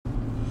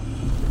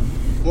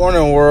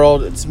Morning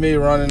world, it's me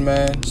running,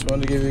 man. Just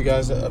wanted to give you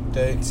guys an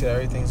update, see how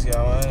everything's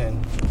going,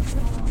 and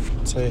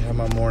tell you how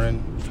my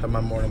morning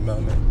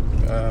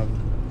moment. A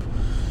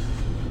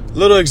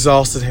little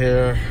exhausted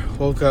here.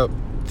 Woke up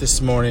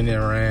this morning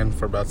and ran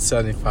for about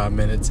 75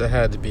 minutes. It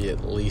had to be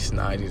at least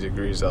 90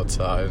 degrees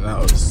outside, and that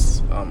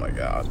was, oh my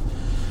god,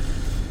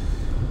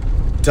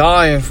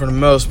 dying for the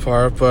most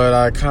part. But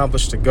I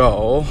accomplished the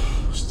goal,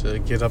 was to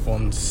get up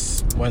on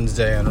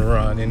Wednesday and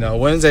run.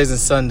 Wednesdays and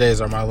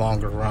Sundays are my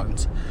longer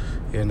runs,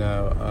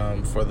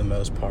 for the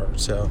most part.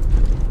 So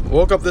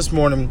woke up this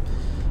morning,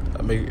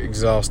 I'm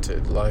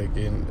exhausted,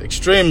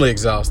 extremely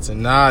exhausted.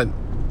 Not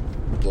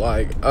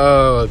like,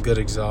 a good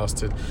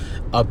exhausted,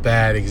 a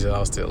bad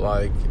exhausted.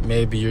 Like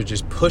maybe you're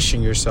just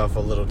pushing yourself a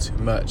little too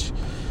much.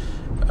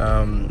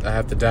 I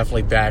have to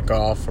definitely back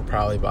off for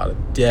probably about a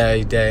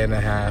day and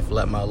a half,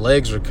 let my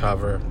legs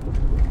recover.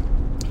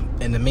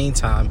 In the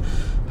meantime,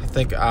 I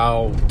think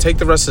I'll take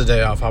the rest of the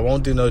day off. I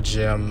won't do no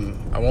gym.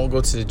 I won't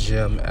go to the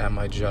gym at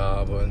my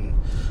job, and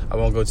I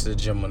won't go to the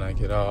gym when I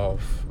get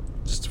off,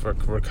 just for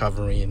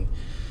recovery, and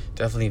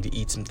definitely need to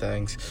eat some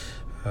things.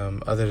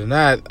 Other than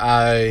that,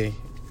 I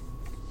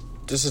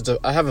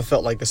haven't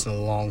felt like this in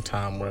a long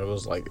time, where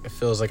it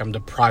feels like I'm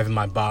depriving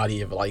my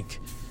body of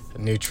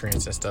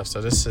nutrients and stuff.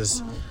 So this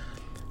is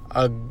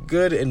a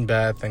good and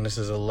bad thing. This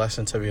is a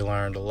lesson to be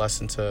learned, a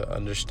lesson to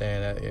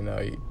understand that,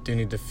 you do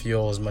need to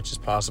fuel as much as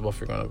possible if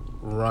you're going to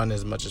run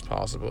as much as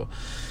possible.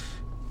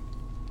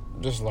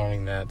 Just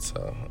learning that.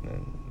 So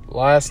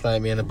last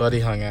night, me and a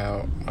buddy hung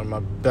out, one of my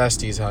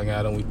besties hung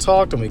out, and we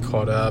talked and we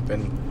caught up,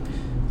 and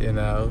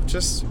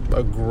just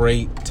a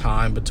great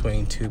time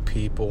between two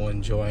people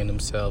enjoying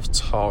themselves,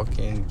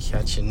 talking,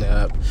 catching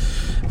up.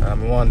 I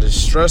wanted to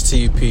stress to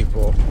you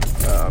people,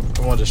 I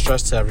wanted to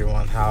stress to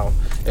everyone how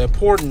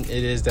important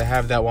it is to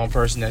have that one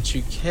person that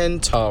you can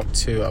talk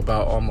to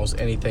about almost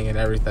anything and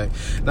everything.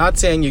 Not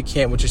saying you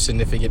can't with your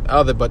significant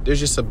other, but there's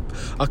just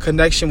a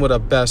connection with a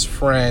best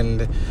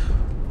friend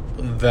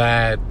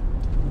that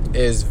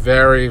is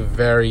very,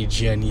 very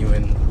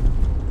genuine.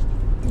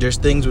 There's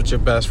things with your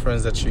best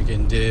friends that you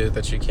can do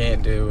that you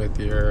can't do with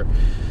your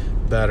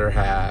better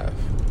half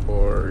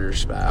or your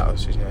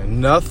spouse.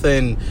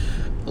 Nothing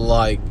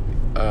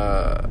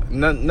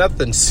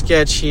nothing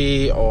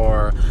sketchy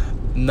or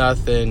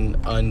nothing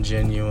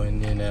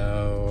ungenuine,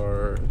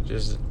 or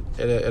just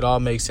it all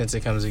makes sense.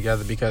 It comes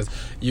together because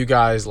you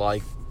guys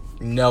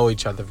know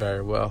each other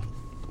very well.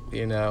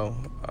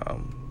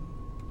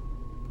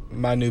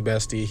 My new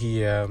bestie,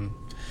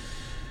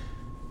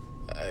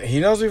 he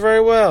knows me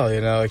very well,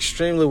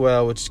 extremely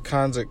well, which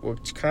kind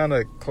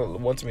of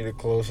wants me to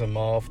close him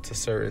off to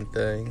certain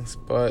things.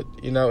 But,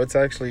 it's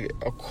actually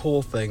a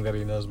cool thing that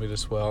he knows me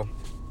this well.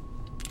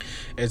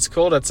 It's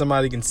cool that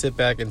somebody can sit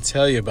back and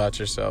tell you about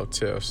yourself,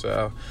 too.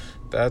 So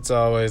that's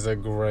always a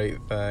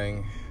great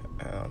thing.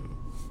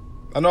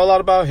 I know a lot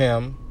about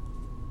him,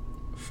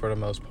 for the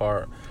most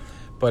part.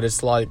 But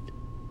it's like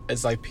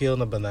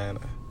peeling a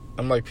banana.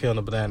 I'm like peeling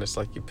a banana. It's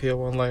like you peel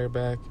one layer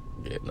back,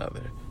 get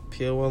another.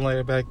 Peel one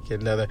layer back,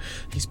 get another.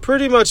 He's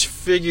pretty much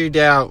figured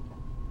out,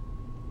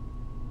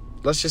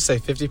 let's just say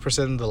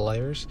 50% of the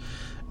layers.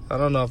 I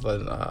don't know if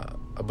a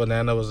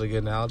banana was a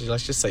good analogy.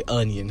 Let's just say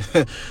onion.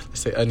 Let's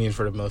say onion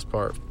for the most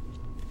part.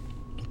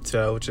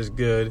 So, which is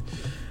good.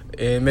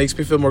 It makes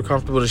me feel more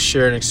comfortable to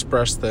share and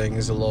express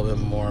things a little bit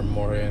more and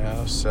more,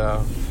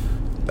 So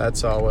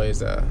that's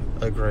always a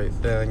great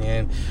thing.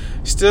 And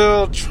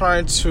still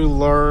trying to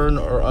learn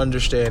or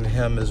understand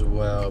him as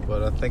well.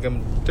 But I think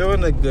I'm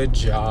doing a good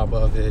job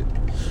of it.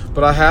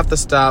 But I have to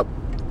stop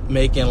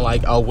making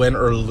a win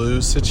or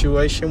lose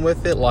situation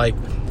with it.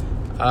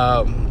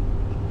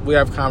 We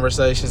have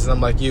conversations and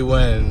I'm like, you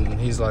win. And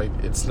he's like,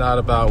 it's not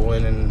about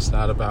winning. It's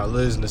not about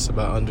losing. It's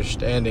about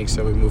understanding.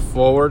 So we move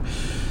forward.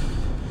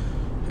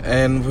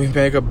 And we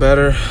make a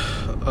better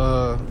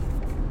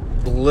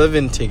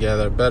living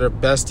together, better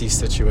bestie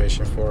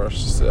situation for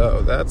us.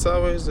 So that's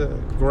always a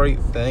great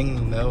thing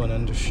to know and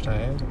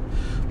understand.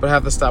 But I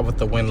have to stop with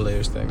the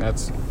win-lose thing. I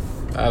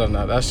don't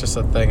know, that's just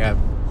a thing I've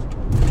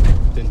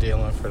been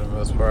dealing with for the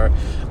most part.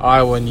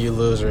 I win, you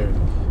lose, or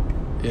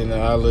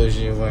I lose,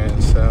 you win.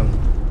 So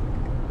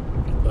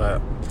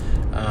but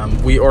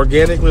we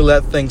organically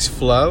let things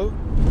flow,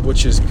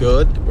 which is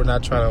good. We're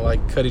not trying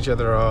to cut each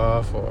other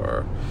off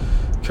or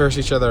curse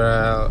each other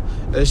out.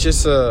 It's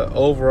just a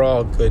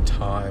overall good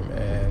time,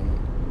 and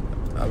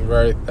I'm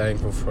very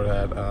thankful for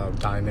that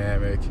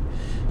dynamic.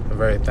 I'm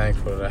very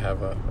thankful that I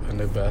have a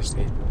new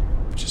bestie,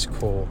 which is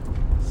cool.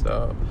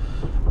 So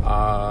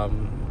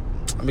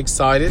I'm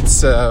excited.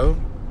 So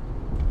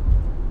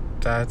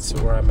that's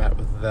where I'm at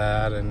with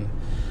that. And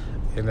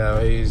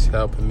he's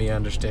helping me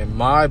understand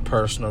my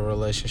personal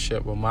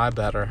relationship with my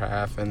better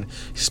half and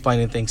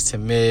explaining things to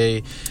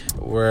me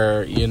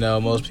where,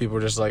 most people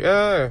are just like,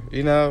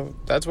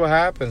 that's what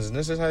happens and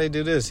this is how you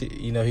do this.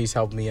 He's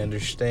helped me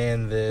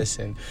understand this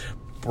and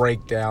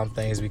break down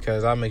things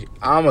because I'm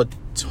a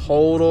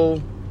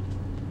total,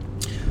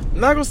 I'm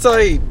not going to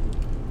say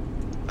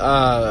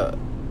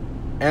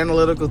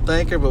analytical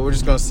thinker, but we're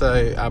just going to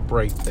say I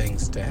break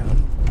things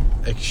down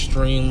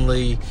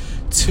extremely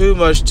too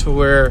much to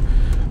where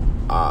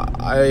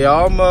I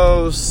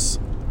almost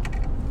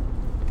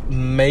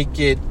make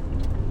it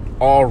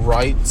all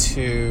right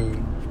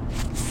to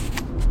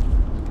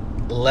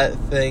let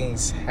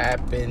things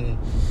happen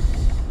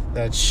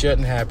that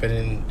shouldn't happen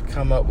and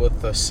come up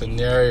with a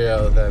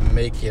scenario that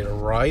make it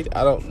right.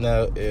 I don't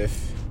know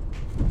if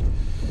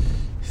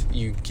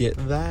you get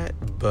that,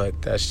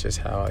 but that's just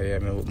how I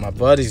am. And what my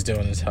buddy's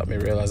doing is help me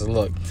realize,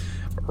 look,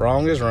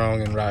 wrong is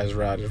wrong and right is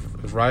right.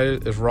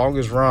 If wrong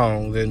is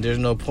wrong, then there's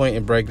no point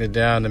in breaking it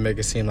down to make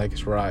it seem like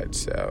it's right.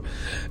 So,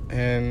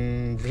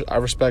 and I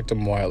respect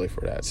him wildly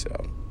for that. So,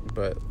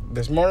 but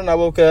this morning I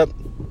woke up,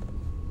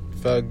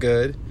 felt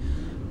good.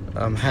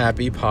 I'm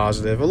happy,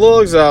 positive, a little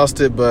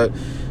exhausted, but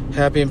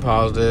happy and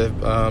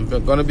positive. I'm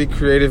going to be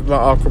creative in my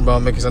awkward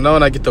moment because I know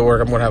when I get to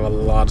work, I'm going to have a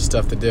lot of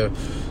stuff to do.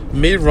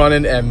 Me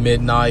running at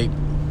midnight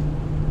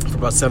for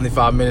about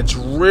 75 minutes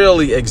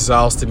really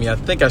exhausted me. I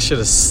think I should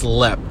have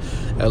slept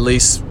at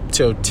least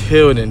till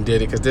 2 and then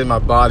did it, because then my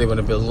body would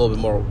have been a little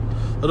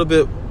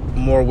bit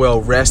more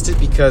well rested,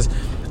 because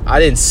I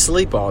didn't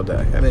sleep all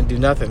day. I didn't do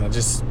nothing. I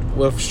just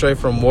went straight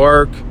from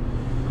work.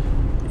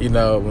 You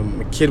know, when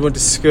my kid went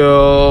to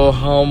school,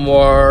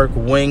 homework,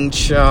 Wing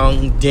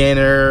Chun,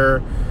 dinner,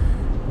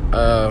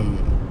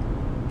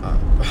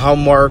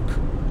 homework,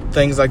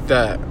 things like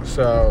that.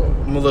 So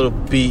I'm a little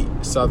beat.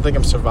 So I think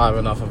I'm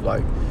surviving off of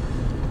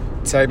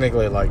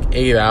technically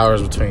 8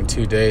 hours between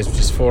 2 days, which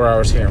is 4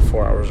 hours here and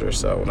 4 hours there.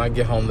 So when I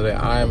get home today,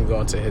 I am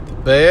going to hit the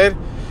bed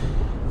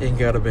and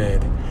go to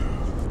bed.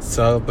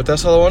 So, but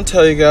that's all I want to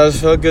tell you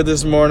guys. Felt good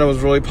this morning. I was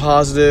really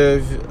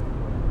positive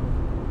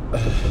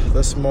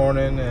this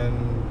morning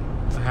and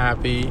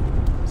happy.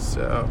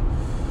 So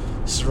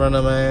just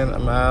running, man.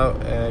 I'm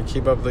out, and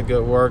keep up the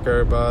good work,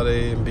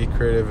 everybody, and be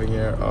creative in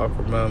your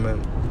awkward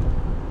moment.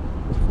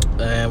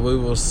 And we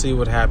will see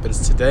what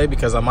happens today,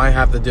 because I might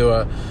have to do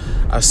a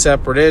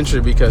separate entry,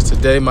 because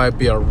today might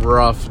be a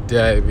rough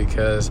day,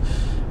 because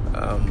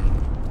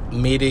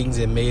meetings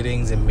and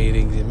meetings and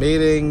meetings and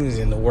meetings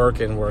and work.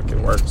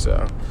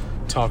 So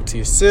talk to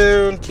you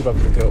soon. Keep up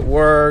the good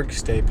work.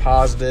 Stay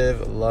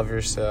positive. Love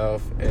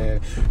yourself.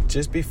 And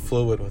just be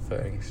fluid with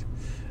things.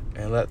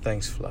 And let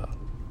things flow.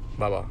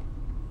 Bye-bye.